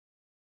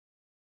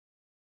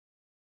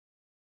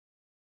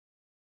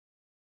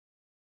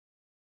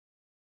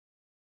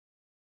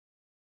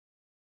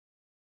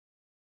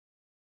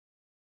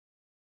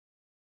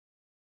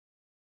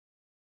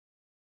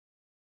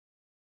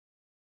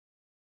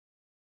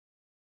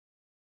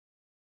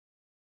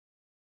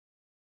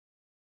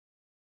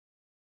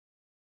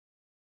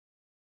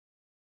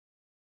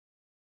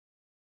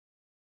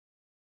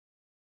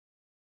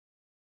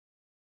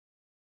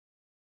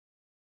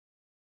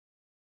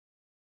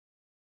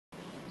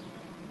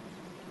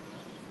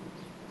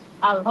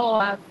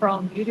Aloha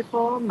from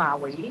beautiful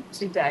Maui.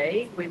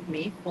 Today, with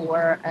me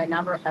for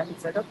another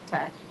episode of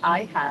Tech,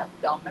 I have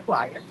Don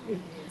McGuire, who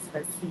is the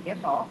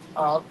CMO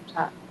of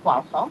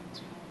Qualcomm.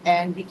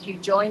 And if you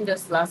joined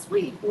us last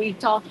week, we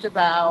talked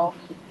about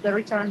the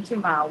return to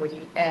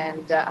Maui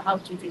and how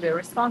to do it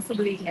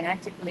responsibly and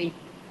ethically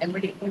and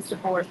really in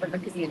support for the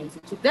community.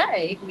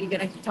 Today, we're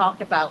going to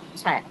talk about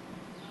tech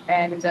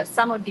and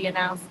some of the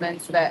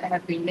announcements that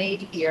have been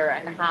made here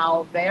and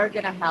how they're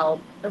going to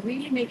help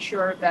really make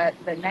sure that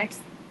the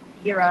next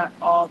era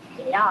of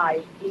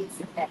AI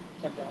is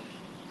equitable.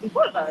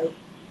 Before though,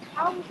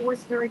 how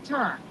was the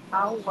return?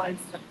 How was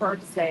the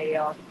first day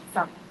of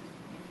summer?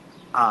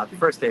 The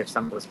first day of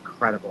summer was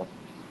incredible.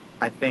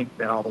 I think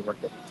that all the work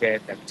that we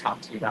did, that we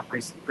talked to you about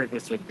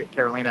previously,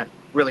 Carolina,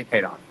 really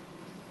paid off.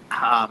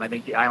 I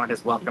think the island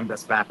has welcomed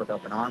us back with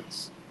open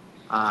arms.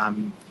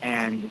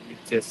 And we've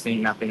just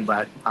seen nothing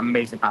but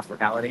amazing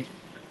hospitality.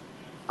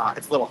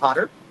 It's a little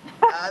hotter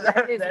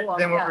than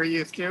what we're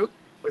used to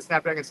with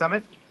Snapdragon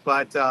Summit.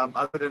 But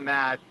other than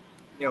that,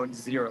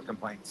 zero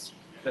complaints.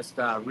 Just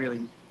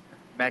really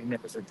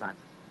magnificent time.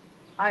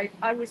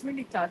 I was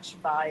really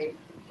touched by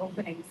the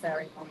opening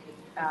ceremony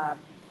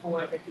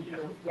for the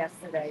people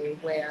yesterday,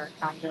 where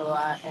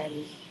Kamila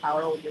and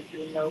our audience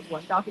will know who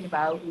I'm talking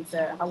about, who's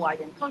a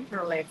Hawaiian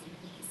culturalist,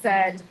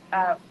 said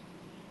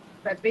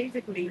that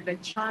basically the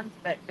chant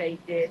that they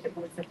did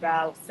was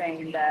about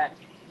saying that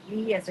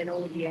we as an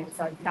audience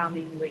are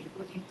coming with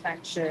good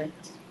intention,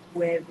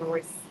 with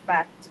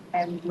respect,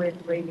 and with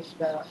really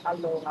the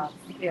aloha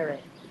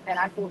spirit. And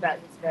I thought that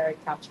was very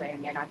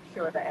touching, and I'm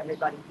sure that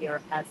everybody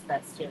here has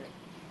that spirit.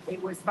 It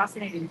was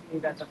fascinating to me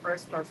that the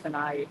first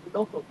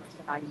local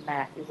person I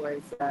met, it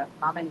was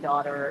mom and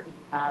daughter who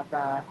have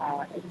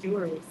a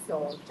jewelry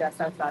store just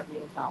outside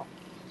the hotel.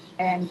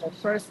 And the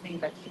first thing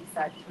that she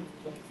said to me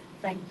was,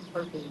 thank you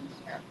for being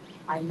here.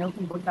 I know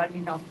people tell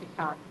you not to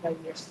come,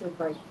 but we're so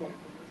grateful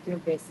for your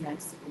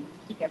business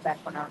to get back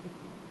on our feet.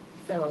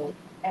 So,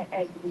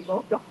 and we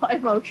both got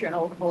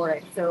emotional for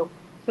it. So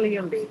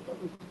clearly,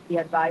 the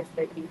advice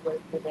that he was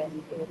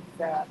given is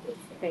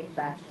paying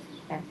back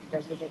and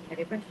making a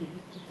difference.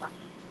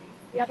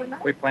 The other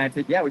night? We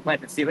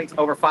planted seedlings,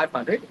 over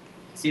 500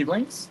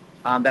 seedlings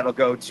that'll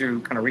go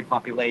to kind of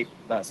repopulate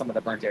some of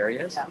the burnt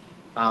areas. Yeah.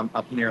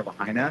 Up near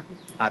Lahaina.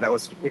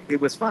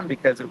 It was fun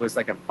because it was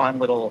like a fun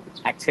little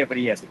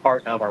activity as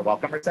part of our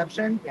welcome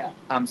reception. Yeah.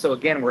 So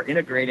again, we're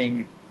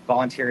integrating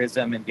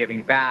volunteerism and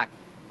giving back,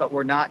 but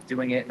we're not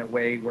doing it in a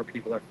way where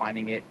people are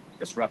finding it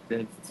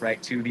disruptive,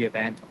 right, to the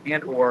event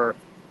or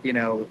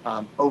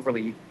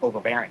overly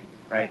overbearing,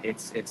 right?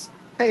 It's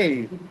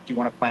hey, do you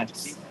want to plant a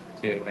seed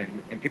too?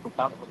 And people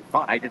found it really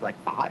fun. I did like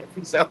 5,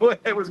 so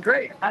it was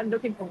great. I'm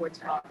looking forward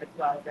to it as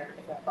well. There's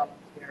a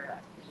volunteer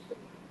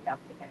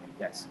applicant.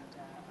 Yes.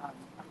 I'm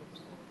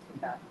looking forward to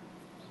that.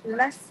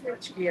 Let's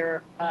switch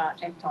gear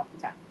and talk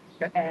tech.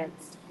 Okay. And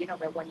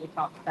that when you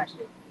talk tech,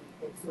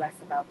 it's less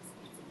about the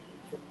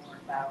speed and more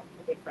about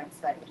the difference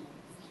that it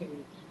makes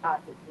to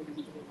the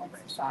community and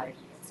society.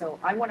 So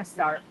I want to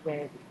start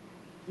with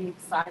the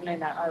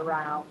excitement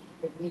around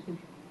the new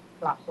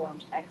platform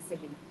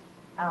exiting.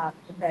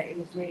 That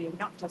is really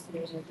not just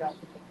being addressed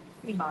in the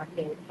free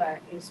market, but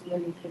it's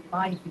really, in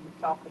my view,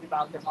 talking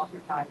about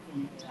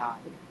democratizing AI.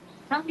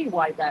 Tell me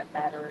why that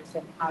matters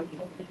and how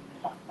you think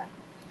about that.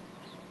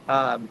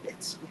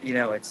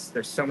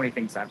 There's so many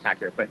things to unpack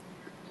here, but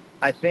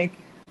I think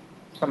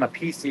from a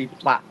PC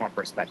platform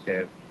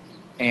perspective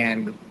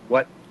and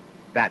what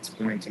that's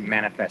going to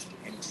manifest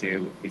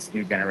into this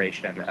new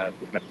generation of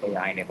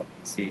AI-enabled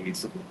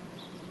PCs,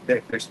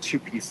 there's 2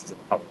 pieces of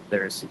the puzzle.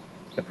 There's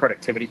the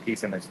productivity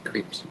piece and there's the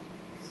creation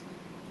piece.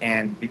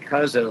 And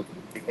because of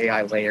the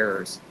AI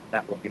layers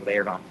that will be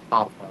layered on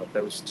top of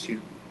those 2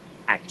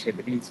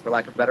 activities, for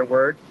lack of a better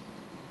word,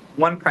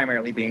 one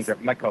primarily being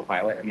driven by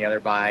Copilot and the other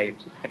by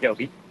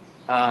Adobe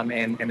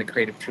and the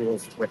creative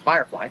tools with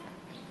Firefly,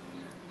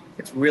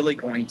 it's really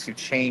going to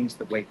change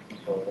the way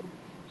people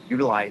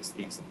utilize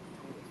these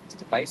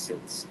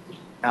devices,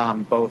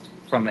 both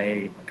from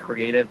a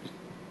creative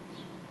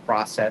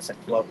process and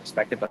flow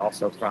perspective, but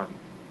also from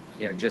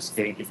just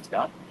getting things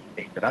done,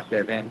 being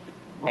productive,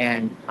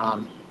 and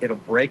it'll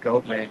break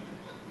open,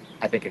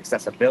 I think,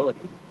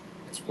 accessibility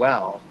as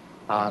well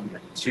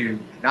to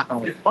not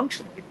only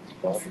functional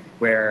people,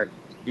 where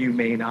you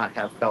may not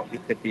have felt you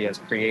could be as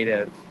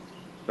creative,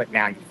 but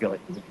now you feel like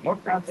you can be more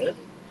creative.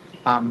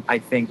 I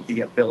think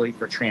the ability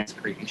for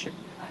transcreation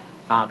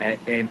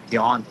and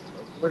beyond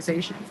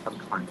localization of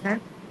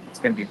content, it's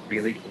going to be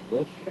really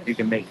cool. You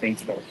can make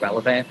things more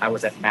relevant. I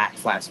was at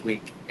Max last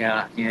week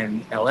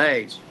in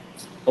LA,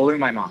 blew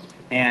my mind.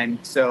 And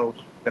so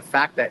the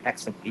fact that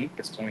XMP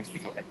is going to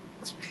be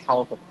this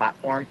powerful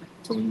platform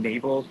to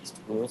enable these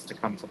tools to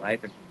come to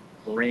life and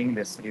bring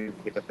this new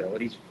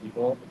capability to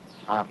people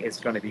is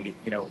going to be,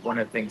 one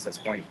of the things that's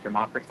going to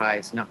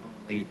democratize not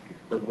only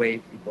the way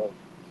people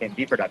can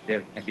be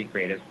productive and be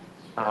creative,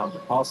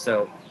 but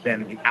also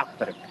then the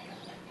output of it,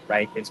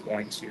 right, is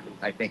going to,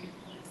 I think,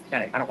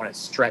 I don't want to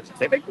stretch and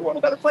say make the world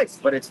a better place,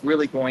 but it's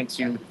really going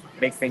to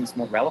make things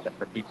more relevant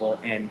for people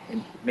and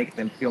make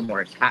them feel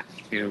more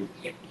attached to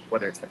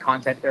whether it's the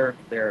content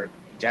they're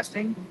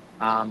ingesting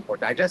or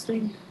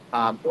digesting,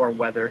 or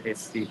whether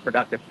it's the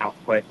productive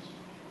output.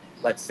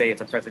 Let's say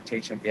it's a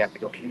presentation we have to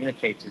go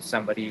communicate to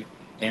somebody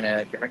in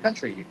a different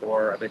country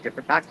or of a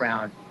different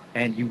background,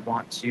 and you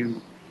want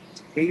to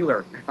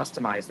tailor,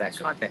 customize that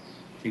content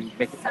to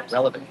make it more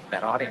relevant to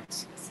that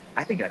audience.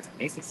 I think that's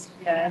amazing.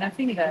 Yeah, and I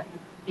think that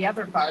the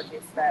other part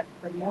is that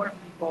the more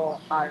people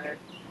are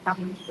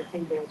coming to the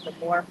table, the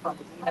more from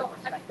the data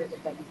perspective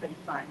that you can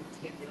find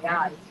in the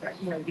AI.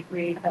 You know, you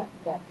create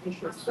that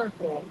vicious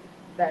circle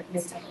that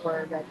makes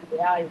sure that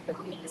the AI is the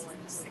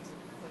influence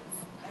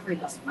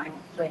everybody,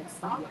 brings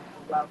the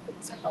wealth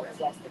of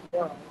the rest of the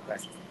world.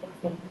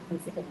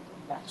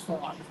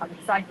 So I'm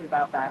excited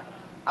about that.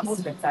 I'm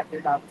also excited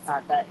about the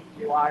fact that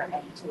you are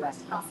end-to-end,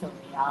 so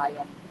AI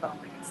and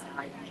phones,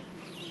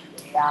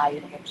 AI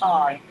in the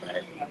car.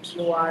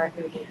 You are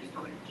able to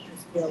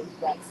just build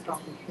that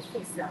strong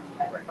ecosystem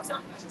that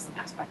from just an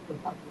perspective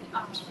of the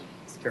industry.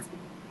 Sure.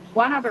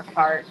 One other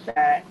part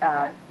that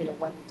when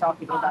we're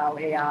talking about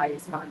AI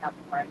is coming up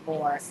more and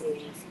more is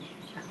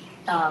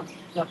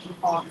looking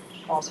on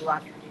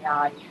running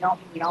AI, not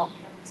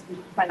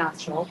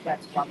financial,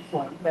 that's one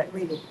point, but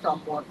really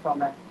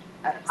from a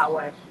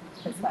power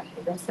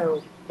perspective. And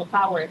so the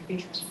power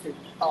efficiency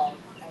of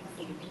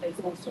everything is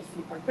also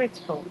super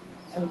critical.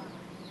 And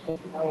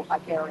I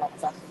care a lot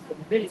about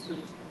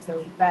sustainability.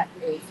 So that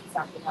is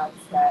something else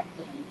that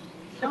we've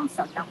shown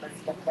some numbers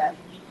that kind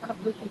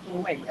of blew people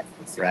away.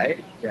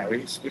 Right? Yeah,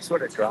 we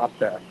sort of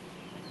dropped a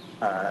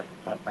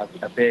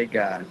big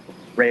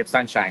ray of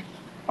sunshine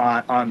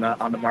on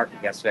the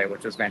market yesterday,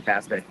 which was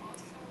fantastic.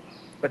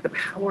 But the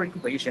power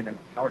equation and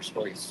the power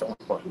story is so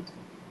important.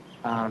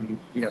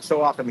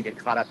 So often we get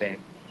caught up in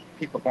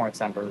peak performance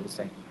numbers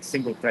and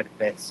single-threaded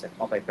bits and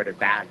multi-threaded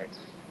that. And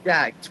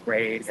yeah, it's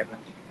great,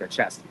 everyone can their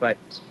chest, but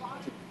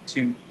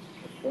to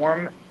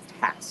perform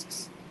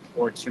tasks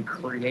or to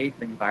create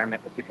an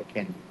environment where people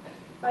can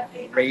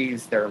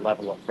raise their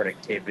level of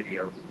productivity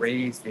or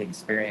raise the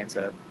experience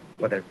of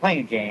whether they're playing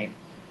a game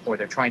or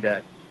they're trying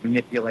to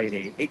manipulate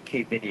a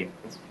 8K video,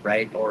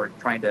 right? Or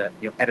trying to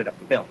edit a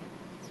film.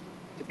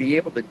 To be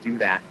able to do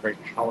that in a very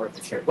power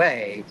efficient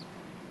way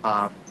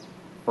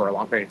for a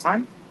long period of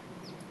time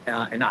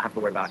and not have to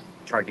worry about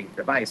charging the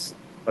device,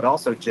 but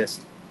also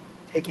just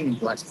taking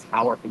less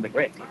power from the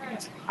grid, taking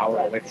less power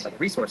away from the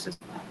resources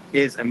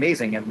is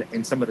amazing. And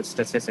in some of the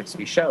statistics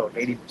we showed,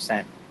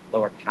 80%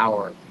 lower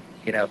power,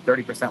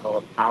 30%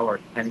 lower power,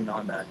 depending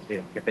on the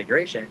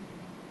configuration,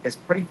 is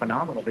pretty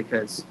phenomenal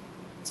because,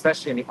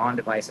 especially in the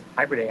on-device and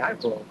hybrid AI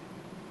world,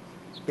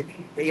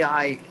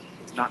 AI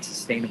is not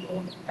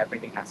sustainable.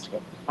 Everything has to go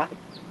to the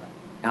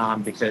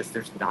cloud because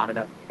there's not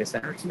enough data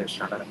centers. There's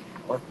not enough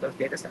power for those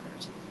data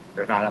centers.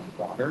 There's not enough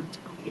water to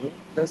cool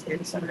those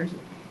data centers.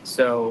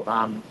 So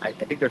I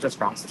think there's a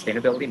strong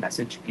sustainability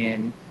message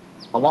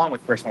along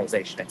with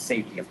personalization and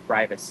safety and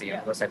privacy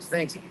and those types of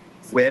things,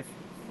 with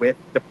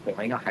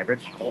deploying a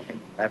hybrid model and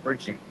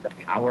leveraging the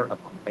power of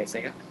on-device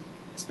AI.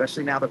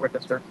 Especially now that we're at the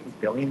 13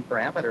 billion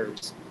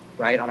parameters,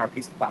 right, on our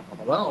piece of platform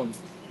alone,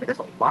 there's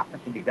a lot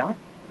that can be done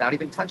without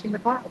even touching the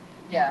cloud.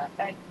 Yeah,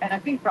 and I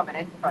think from an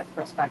enterprise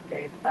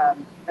perspective,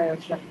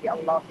 there's going to be a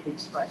lot of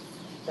interest.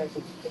 There's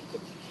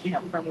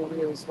from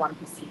we use one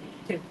PC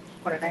to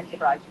for an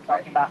enterprise, you're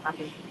talking about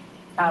hundreds of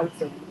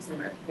thousands in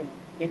the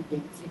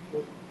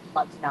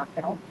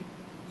multinational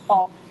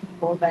of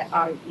people that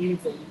are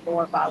using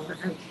more of our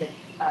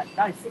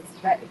devices.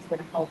 That is going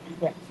to help you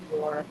get to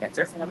your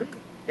sustainability.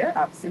 Yeah,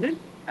 absolutely.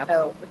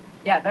 So,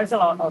 yeah, there's a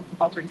lot of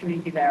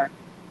opportunity there.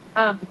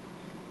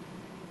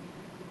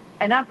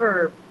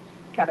 Another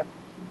kind of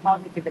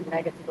positive and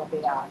negative of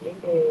AI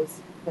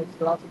is there's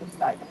a lot of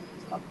excitement.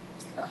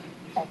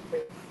 And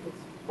there's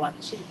one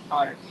cheap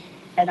part.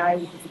 And I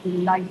was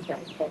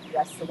delighted that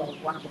yesterday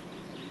one of the things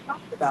we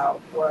talked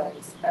about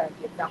was the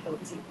example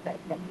of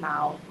that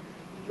now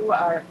you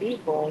are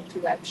able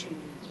to actually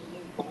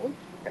label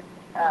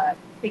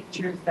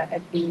pictures that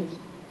have been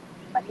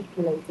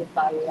manipulated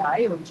by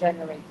AI or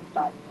generated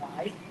by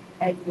AI,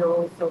 and you're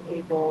also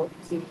able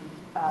to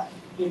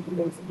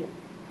basically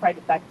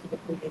credit back to the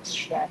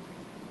creators that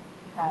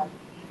have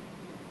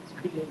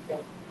created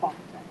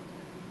content.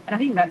 And I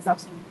think that's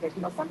absolutely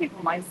good. Some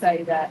people might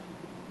say that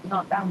you're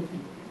not down with you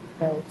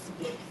because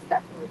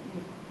that's what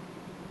you do.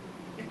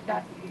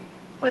 Well,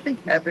 I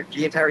think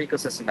the entire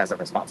ecosystem has a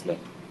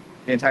responsibility.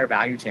 The entire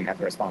value chain has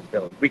a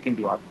responsibility. We can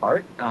do our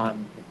part,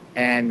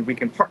 and we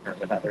can partner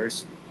with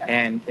others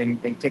and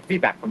take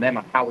feedback from them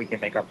on how we can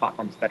make our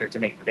platforms better to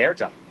make their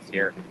job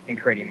easier in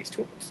creating these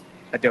tools.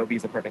 Adobe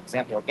is a perfect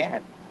example.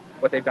 Again,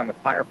 what they've done with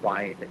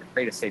Firefly, they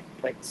create a safe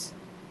place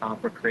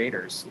for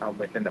creators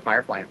within the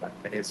Firefly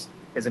environment is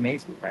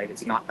amazing, right?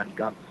 It's not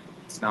ungoverned.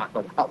 It's not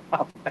the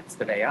wild west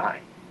of AI.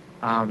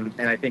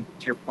 And I think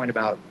to your point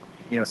about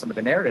some of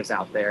the narratives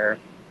out there,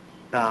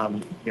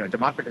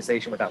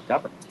 democratization without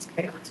governance is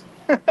chaos,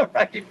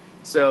 right?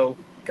 So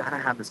you gotta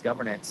have this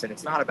governance, and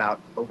it's not about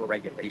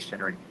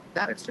overregulation or anything like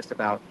that. It's just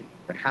about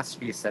there has to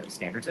be a set of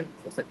standards and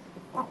rules that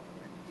people follow.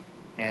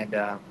 And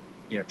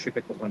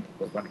TruePic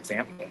was one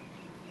example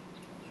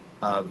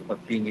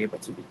of being able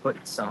to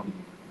put some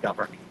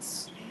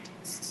governance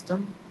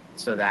system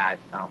so that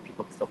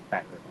people can feel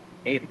better.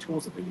 A, the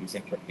tools that they're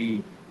using, but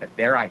B, that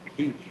their IP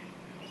is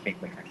being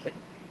protected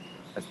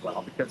as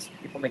well, because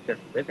people make their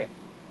living,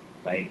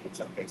 like in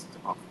some cases,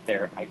 off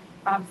their IP.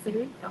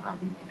 Absolutely.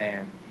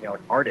 And an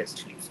artist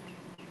who's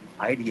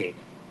ideating,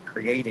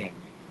 creating,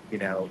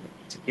 to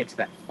get to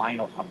that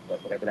final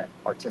output, whatever that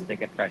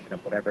artistic impression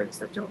of whatever it is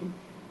they're doing,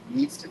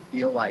 needs to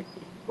feel like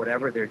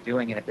whatever they're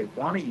doing, and if they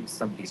want to use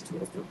some of these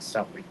tools to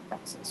accelerate the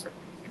process or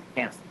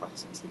enhance the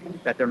process,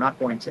 that they're not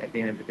going to, at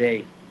the end of the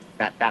day,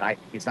 that IP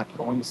is not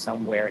going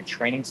somewhere and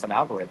training some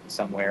algorithm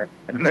somewhere,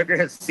 and then they're going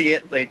to see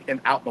it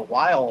out in the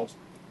wild,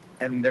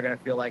 and they're going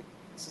to feel like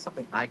this is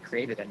something I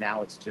created, and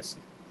now it's just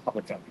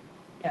public domain.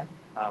 Yeah.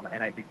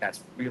 And I think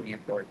that's really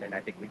important, and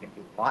I think we can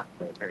do a lot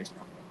for it very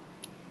strongly.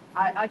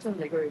 I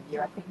totally agree with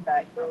you. I think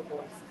that your voice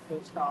is so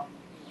strong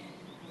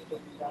in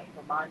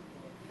the market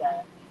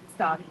that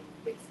starting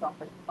these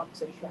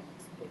conversations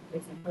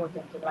is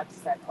important. But like you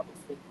said,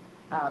 obviously,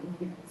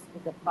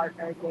 it's a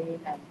partner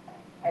game, and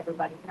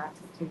everybody has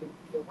to be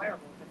aware of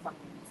it. That's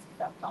something to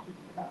start talking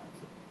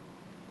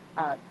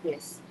about.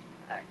 Yes.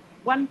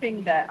 One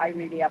thing that I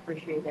really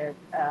appreciated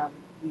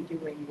you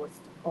doing was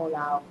to call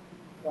out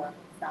the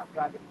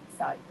Snapdragon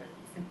insiders,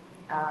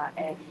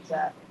 and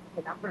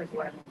the numbers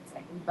were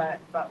amazing, but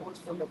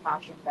also the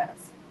passion that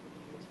is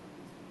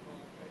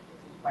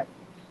incredible.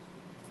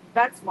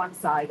 That's one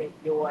side of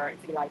your,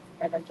 if you like,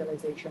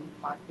 evangelization,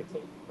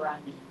 marketing,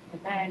 branding,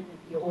 and then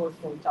you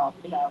also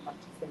talked about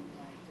Manchester United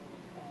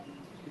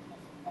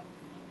and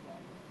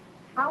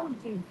how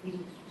do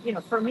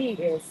you, for me,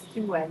 it's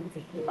two ends,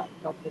 if you like,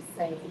 of the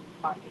same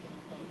marketing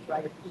approach,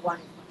 right? One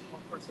is much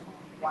more personal,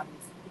 one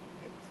is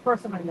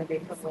personal in a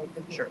different way.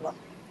 Sure.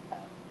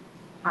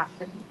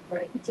 Passion,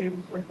 right,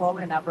 to recall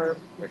another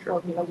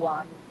Formula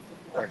One.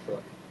 For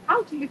sure.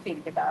 How do you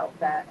think about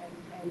that,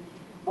 and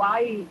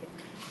why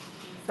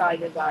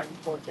insiders are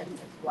important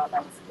as well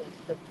as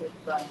the big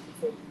brands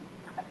in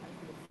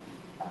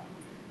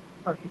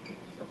marketing?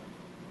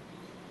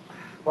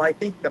 Well, I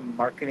think the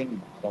marketing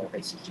model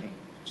has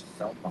changed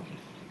so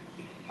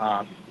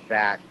much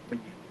that when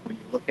you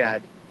look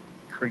at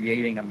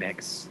creating a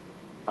mix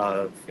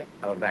of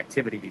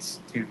activities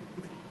to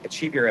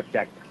achieve your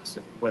objectives,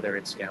 whether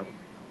it's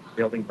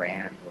building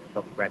brand or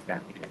building brand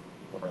value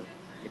or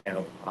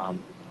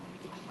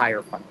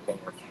higher funnel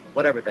or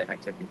whatever the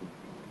activity.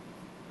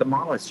 The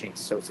model has changed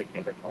so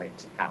significantly in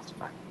the past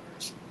 5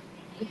 years.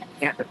 You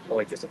can't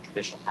deploy just a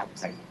traditional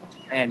advertising model,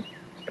 and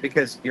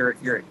because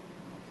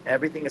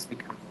everything has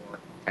become more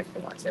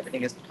technologized,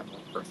 everything has become more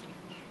personal,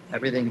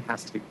 everything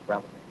has to be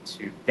relevant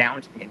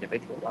down to the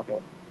individual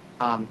level.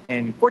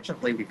 And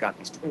fortunately, we've got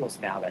these tools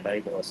now that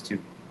enable us to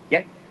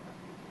get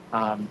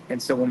there.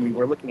 And so when we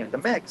were looking at the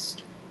mix,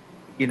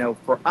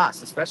 for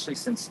us, especially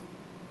since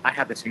I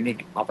have this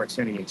unique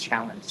opportunity and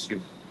challenge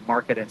to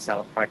market and sell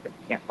a product that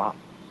you can't buy,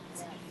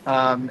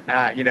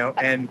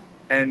 and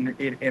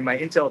in my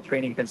Intel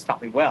training has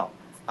taught me well,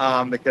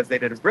 because they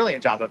did a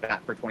brilliant job of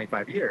that for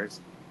 25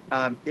 years,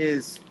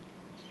 is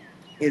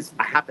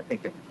I have to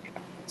think differently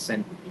about this.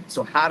 And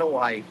so how do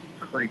I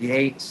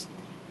create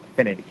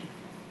affinity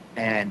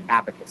and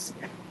advocacy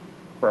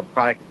for a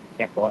product that you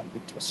can't go out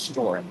into a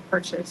store and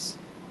purchase,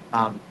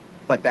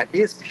 but that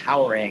is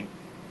powering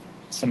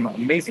some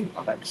amazing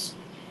products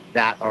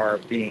that are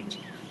being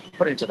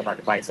put into the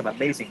market by some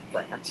amazing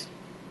brands.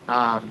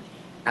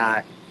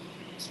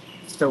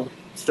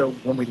 So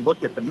when we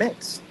looked at the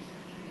mix,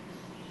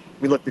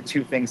 we looked at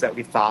two things that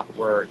we thought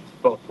were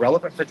both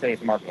relevant for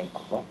today's marketing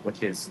model,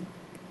 which is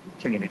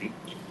community,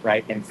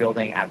 right, and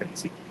building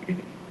advocacy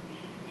community.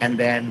 And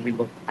then we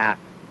looked at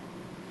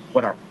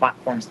what our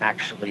platforms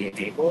actually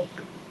enable,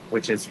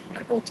 which is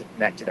people to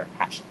connect to their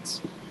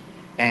passions.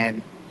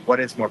 And what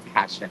is more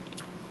passionate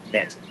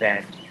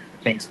than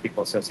things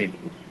people associate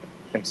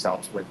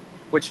themselves with,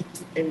 which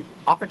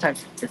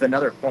oftentimes is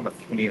another form of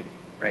community,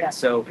 right? Yeah.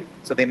 So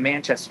the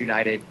Manchester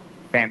United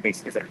fan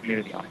base is a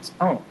community on its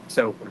own.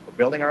 So we're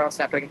building our own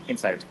Snapdragon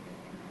Insiders,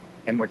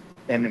 and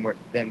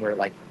we're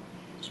like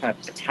kind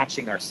of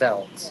attaching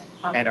ourselves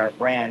and our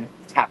brand,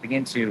 tapping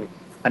into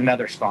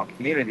another strong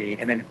community,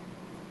 and then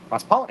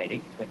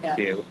cross-pollinating the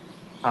two.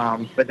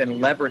 But then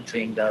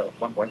leveraging the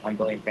 1.1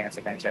 billion fans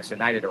of Manchester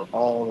United, or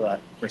all the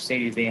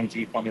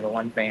Mercedes-AMG Formula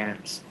One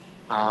fans,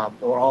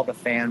 or all the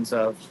fans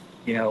of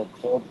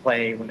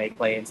Coldplay when they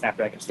play in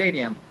Snapdragon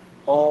Stadium.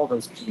 All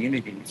those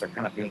communities are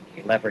kind of being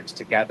leveraged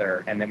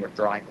together, and then we're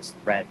drawing this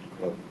thread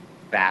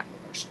back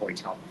with our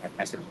storytelling and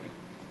messaging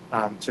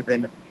to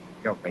then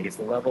raise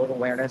the level of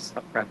awareness,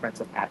 of preference,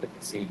 of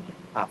advocacy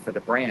for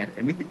the brand,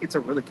 and we think it's a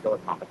really killer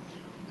combination.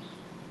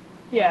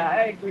 Yeah,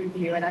 I agree with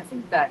you, and I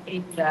think that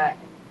in that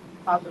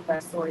part of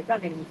that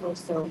storytelling is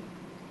also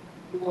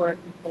your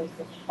because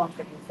the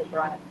company, the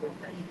brand,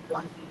 and you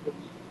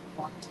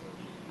want to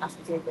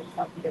associate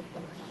yourself with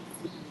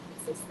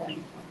the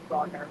system,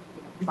 broader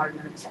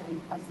partners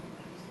and customers.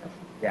 So.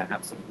 Yeah,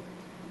 absolutely.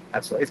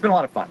 Absolutely. It's been a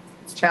lot of fun.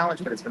 It's a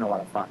challenge, but it's been a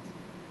lot of fun.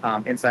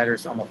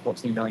 Insiders almost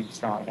 14 million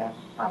strong now,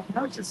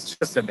 which is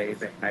just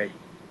amazing. I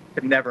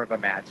could never have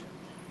imagined.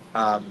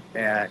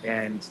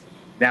 And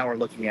now we're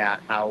looking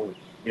at how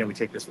we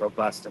take this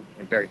robust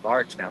and very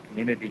large now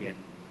community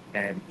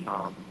and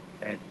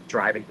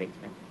drive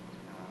engagement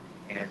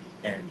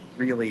and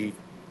really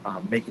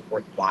make it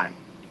worthwhile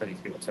for these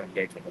people to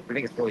engage with it. We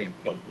think it's really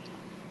important.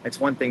 It's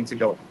one thing to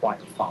go acquire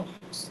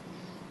followers,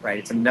 right?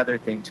 It's another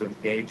thing to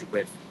engage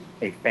with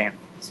a fan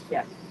base.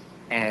 Yeah.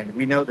 And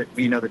we know the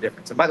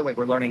difference. And by the way,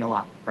 we're learning a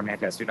lot from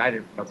Manchester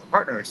United, from other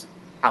partners,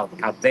 how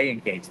they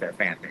engage their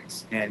fan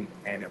base and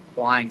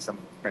applying some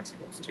of the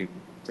principles to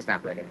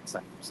Snapdragon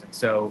incentives. And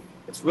so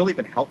it's really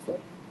been helpful.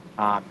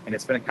 And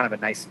it's been kind of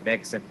a nice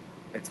mix, and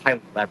it's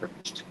highly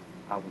leveraged,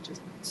 which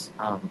is nice.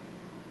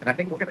 And I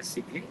think we're going to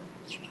see you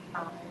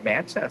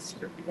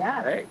Manchester,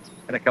 Yeah. right?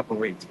 In a couple of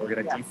weeks. We're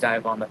going to deep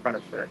dive on the front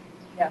of shirt.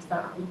 Yes,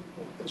 that would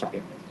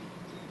be cool.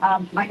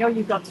 I know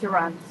you've got to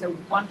run, so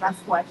one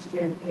last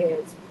question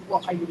is,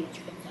 what are you doing?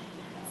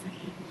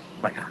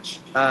 Oh my gosh.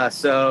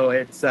 So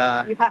it's...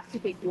 you have to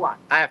pick one.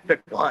 I have to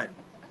pick one.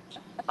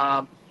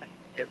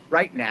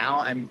 Right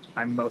now,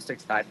 I'm most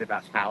excited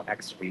about how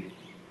X-Suite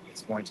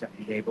is going to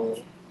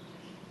enable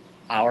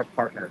our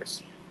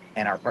partners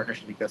and our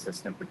partnership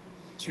ecosystem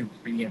to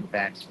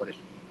reinvent what it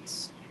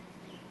means.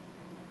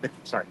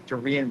 To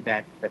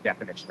reinvent the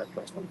definition of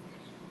personal.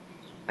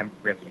 I'm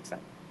really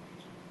excited.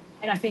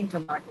 And I think for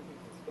marketing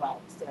as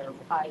well. So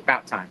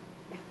about time.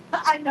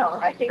 I know,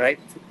 right? Right.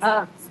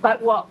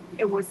 But what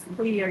it was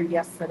clear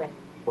yesterday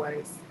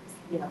was,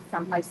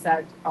 I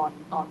said on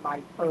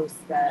my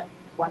post that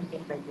one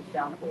thing that you've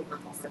done over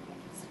most of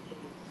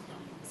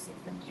the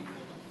system.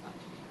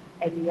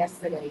 And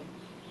yesterday,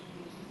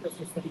 the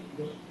system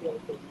really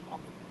building on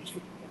the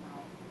basic,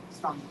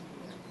 strong here.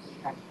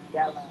 We had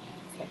Mandela,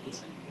 we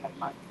had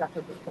Mark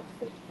Zuckerberg,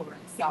 for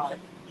himself.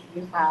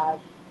 You have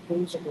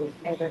basically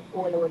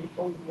all the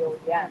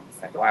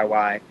OEMs, like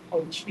YY,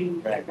 OG,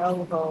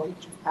 Lenovo,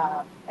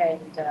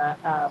 and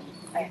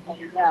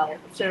Dell.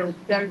 So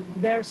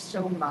there's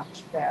so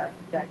much there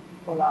that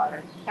people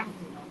are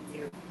counting on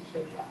you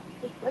to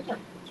deliver.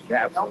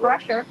 Yeah, no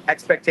pressure.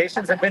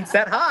 Expectations have been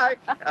set high.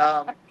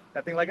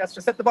 Nothing like us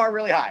to set the bar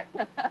really high.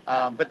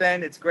 But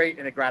then it's great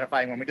and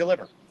gratifying when we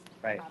deliver,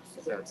 right?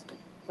 Absolutely.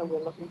 So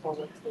we're looking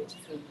forward to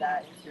seeing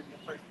that in the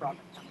first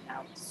product coming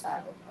out.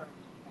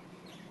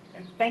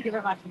 Thank you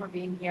very much for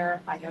being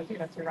here. I know you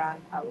have to run.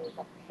 I will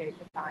appreciate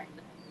the time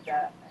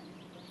and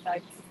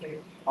insights.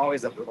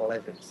 Always a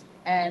pleasure.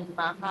 And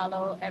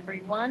mahalo,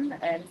 everyone,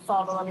 and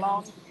follow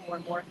along for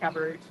more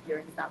coverage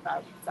during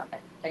Snapdragon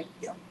Summit. Thank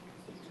you.